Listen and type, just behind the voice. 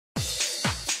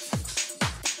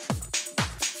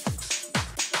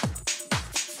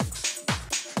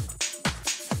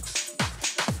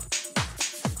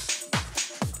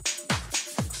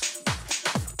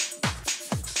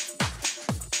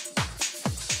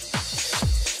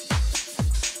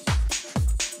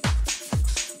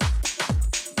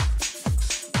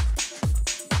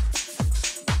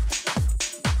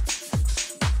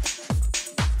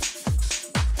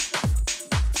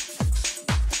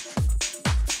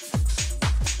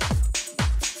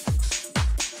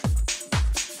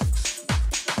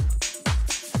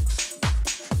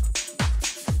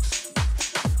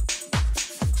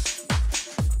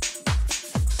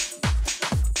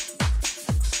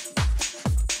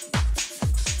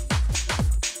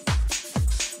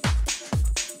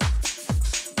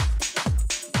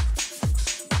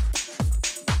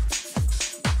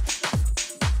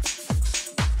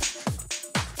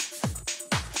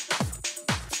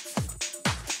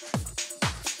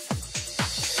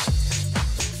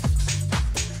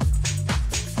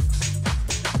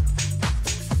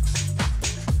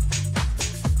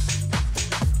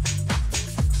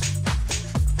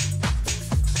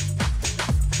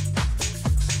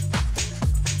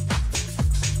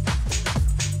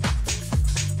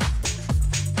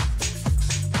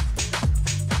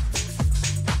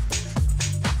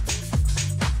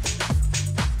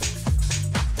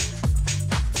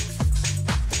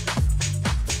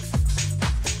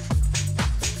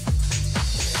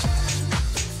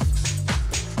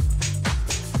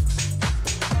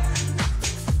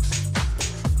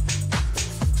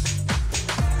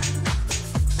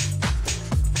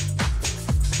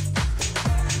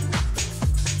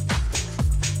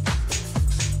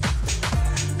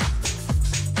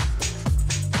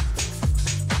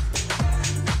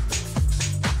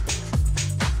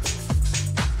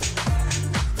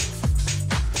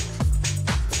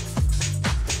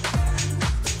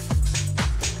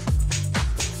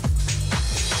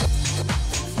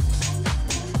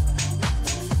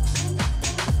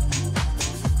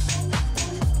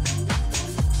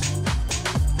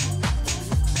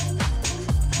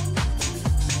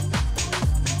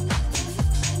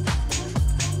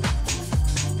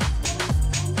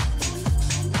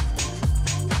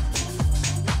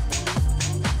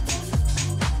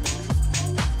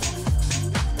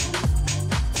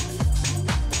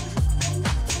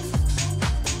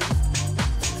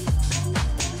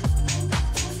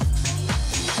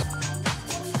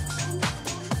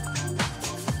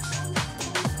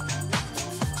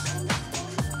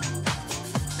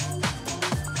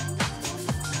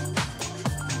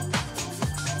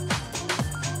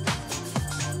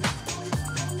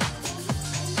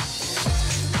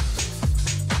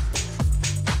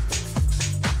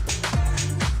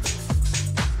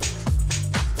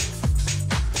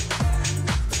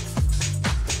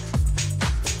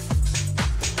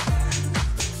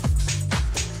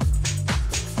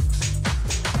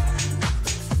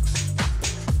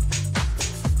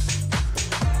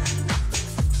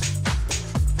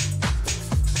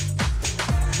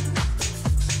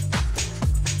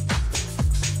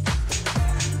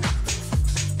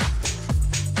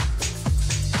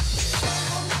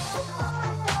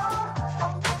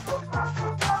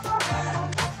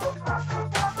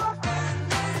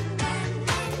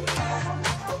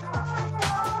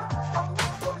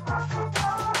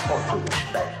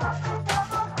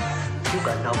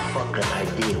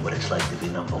it's like to be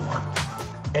number one.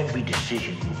 Every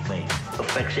decision you make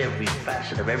affects every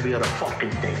facet of every other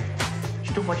fucking thing.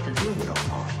 It's too much to deal with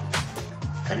almost.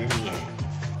 And in the end,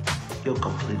 you're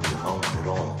completely alone with it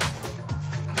all.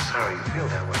 I'm sorry you feel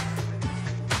that way.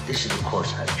 This is the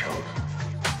course I've chosen.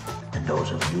 And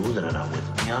those of you that are not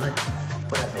with me on it,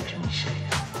 well, that makes me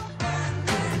sick.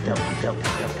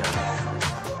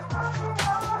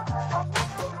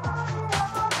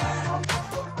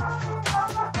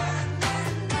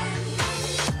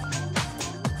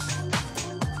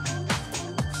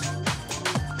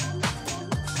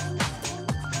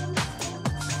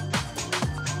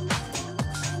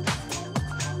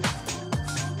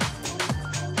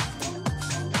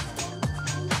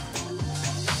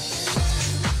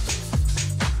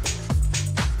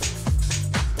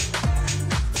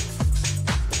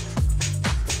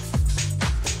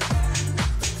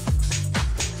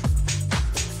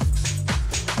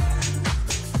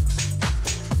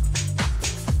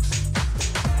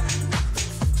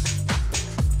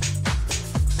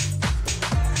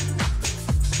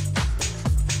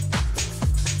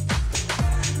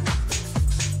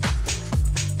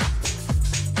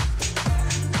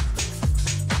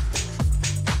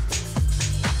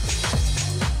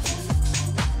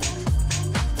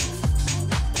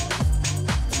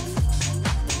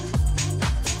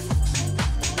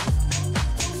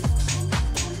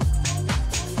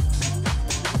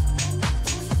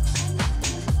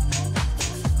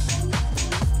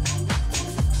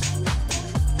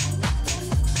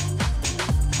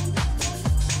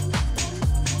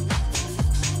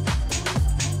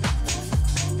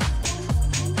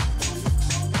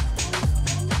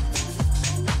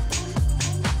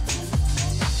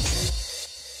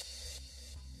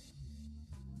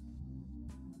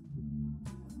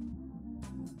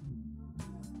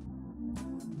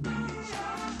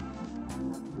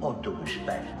 All due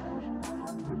respect,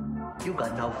 you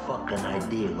got no fucking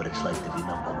idea what it's like to be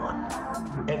number one.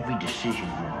 Every decision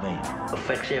you make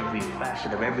affects every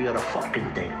facet of every other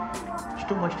fucking thing. It's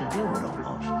too much to deal with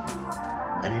almost.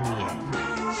 And in the end,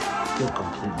 you're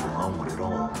completely alone with it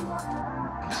all.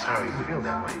 I'm sorry you feel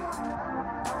that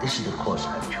way. This is the course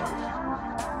I've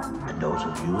chosen. And those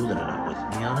of you that are not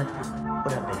with me on it, well,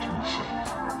 that makes me sick.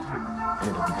 And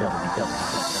it'll be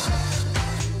double.